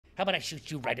How about I shoot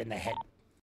you right in the head?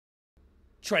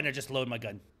 Trying to just load my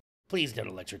gun. Please don't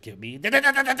electrocute me. Get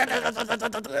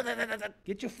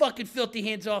your fucking filthy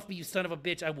hands off me, you son of a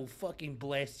bitch. I will fucking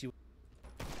blast you.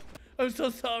 I'm so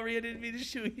sorry. I didn't mean to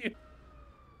shoot you.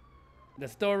 The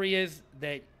story is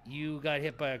that you got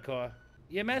hit by a car.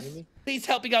 EMS? Really? Please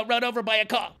help me got run over by a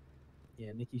car.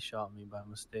 Yeah, Nikki shot me by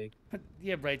mistake.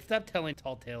 Yeah, right. Stop telling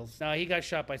tall tales. No, he got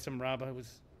shot by some robber who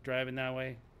was driving that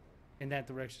way. In that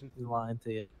direction. He's lying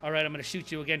to you. All right, I'm gonna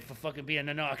shoot you again for fucking being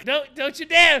a knock. No, don't you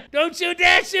dare! Don't you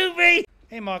dare shoot me!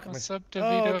 Hey, Mark. What's up, Oh,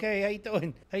 DeVito? okay. How you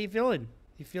doing? How you feeling?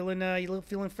 You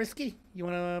feeling frisky? You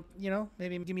wanna,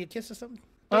 maybe give me a kiss or something?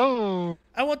 Oh,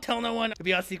 I won't tell no one. It'll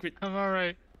be our secret. I'm all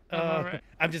right. I'm all right.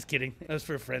 I'm just kidding. That was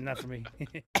for a friend, not for me.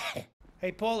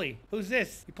 Hey, Paulie. Who's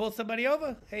this? You pulled somebody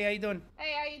over? Hey, how you doing?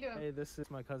 Hey, how you doing? Hey, this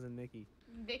is my cousin Nikki.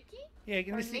 Vicky? Yeah,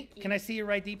 Nikki? can I see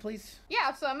your ID, please?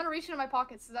 Yeah, so I'm gonna reach into my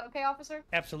pockets. Is that okay, officer?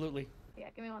 Absolutely. Yeah,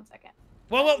 give me 1 second.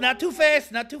 Whoa, not too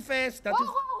fast. Not too fast. Not Whoa, too...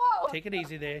 whoa, whoa! Take it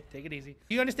easy there. Take it easy.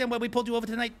 Do you understand why we pulled you over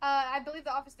tonight? I believe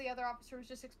the other officer was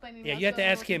just explaining. Yeah, that you have to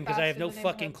I was ask going him a because little I have too no fast in the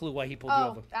fucking neighborhood. clue why he pulled you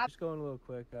over. Just going a little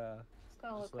quick.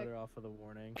 Just let her off with a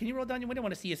warning. Can you roll down your window? I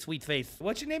want to see your sweet face.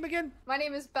 What's your name again? My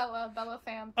name is Bella. Bella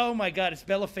Fam. Oh my God, it's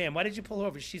Bella Fam. Why did you pull her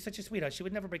over? She's such a sweetheart. She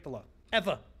would never break the law.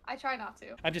 Ever. I try not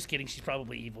to. I'm just kidding. She's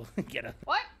probably evil. Get her.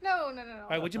 What? No. All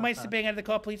right, would you mind stepping out of the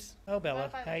car, please? Oh, Bella,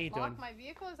 If I how you lock doing? my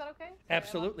vehicle, is that okay? Sorry,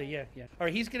 Absolutely, yeah. All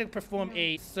right, he's going to perform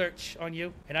a search on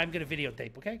you, and I'm going to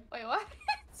videotape, okay? Wait, what?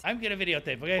 I'm going to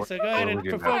videotape, okay? So go ahead and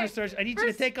perform the search. I need you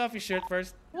to take off your shirt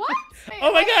first. What? Wait,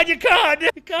 Oh my what? God, your car!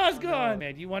 Your car's gone!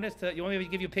 Man, you want me to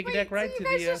give you a piggyback Wait, ride so to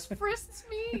you guys the... just frisked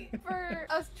me for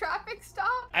a traffic stop?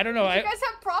 I don't know. Did you guys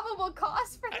have probable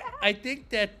cause for that? I think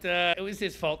that it was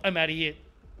his fault. I'm out of here.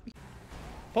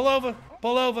 Pull over.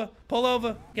 Pull over. Pull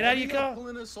over. Get out of your car.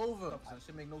 Pulling us over. That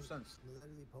should make no sense.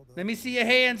 Let me see your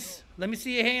hands. Let me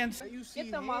see your hands. You see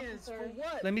Get them, hands for officer.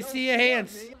 what? Let me Yo, see your shut up,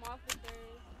 hands. man.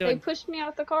 They pushed me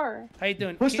out the car. How you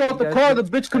doing? Pushed out the car, the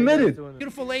bitch committed.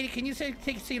 Beautiful lady, can you take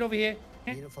a seat over here?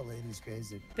 Beautiful lady's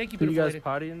crazy. Thank you, Are you beautiful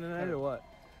guys lady. partying tonight or what?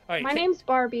 All right, My name's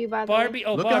Barbie, by the way. Barbie.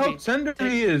 Oh, Look Barbie. at how tender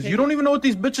he is. take You it. don't even know what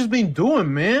these bitches been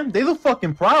doing, man. They the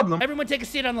fucking problem. Everyone take a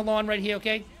seat on the lawn right here,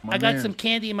 okay? My I got man. some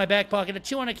candy in my back pocket.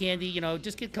 Chew on a candy,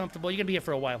 just get comfortable. You're going to be here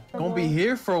for a while. Gonna be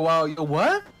here for a while. Yo,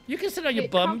 what? You can sit on your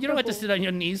Get bum. You don't have to comfortable. sit on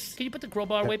your knees. Can you put the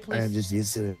crowbar away, I'm please? just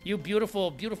used to it. You beautiful,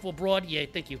 beautiful broad. Yeah,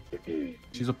 thank you.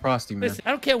 She's a prosty, man. Listen, I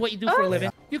don't care what you do for a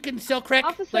living. You can sell crack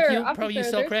like Officer, you. Probably you officer,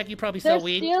 sell there's- crack. You probably They're sell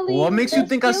weed. stealing- What makes you they're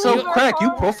think I sell stealing our crack? You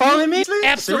car. profiling me?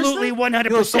 Absolutely, Seriously? 100%.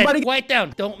 Yo, somebody- Quiet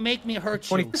down. Don't make me hurt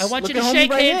you. 20 I want you look to at shake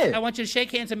homie right hands. here. I want you to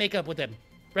shake hands and make up with them.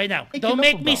 Right now. Making Don't up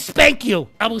make me about? spank you.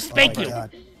 I will spank Oh my you.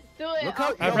 God. Do it. Look how-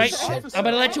 officer. All Yo, right? shit. I'm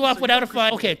going to let you off without a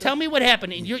fine. Okay, tell me what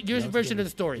happened. Your version of the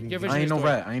story. Your version I ain't of no the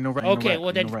story. rat. I ain't no rat. Okay, no rat, well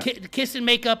ain't then no rat. kiss and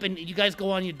make up and you guys go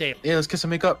on your day. Yeah, let's kiss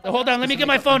and make up. Hold on, let me Kiss get and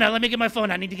my make up, phone man. out. Let me get my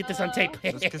phone out. I need to get this on tape.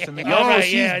 Let's kiss and make All up. right, Oh, yeah,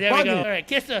 she's there we go. bugging. All right,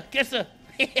 kiss her.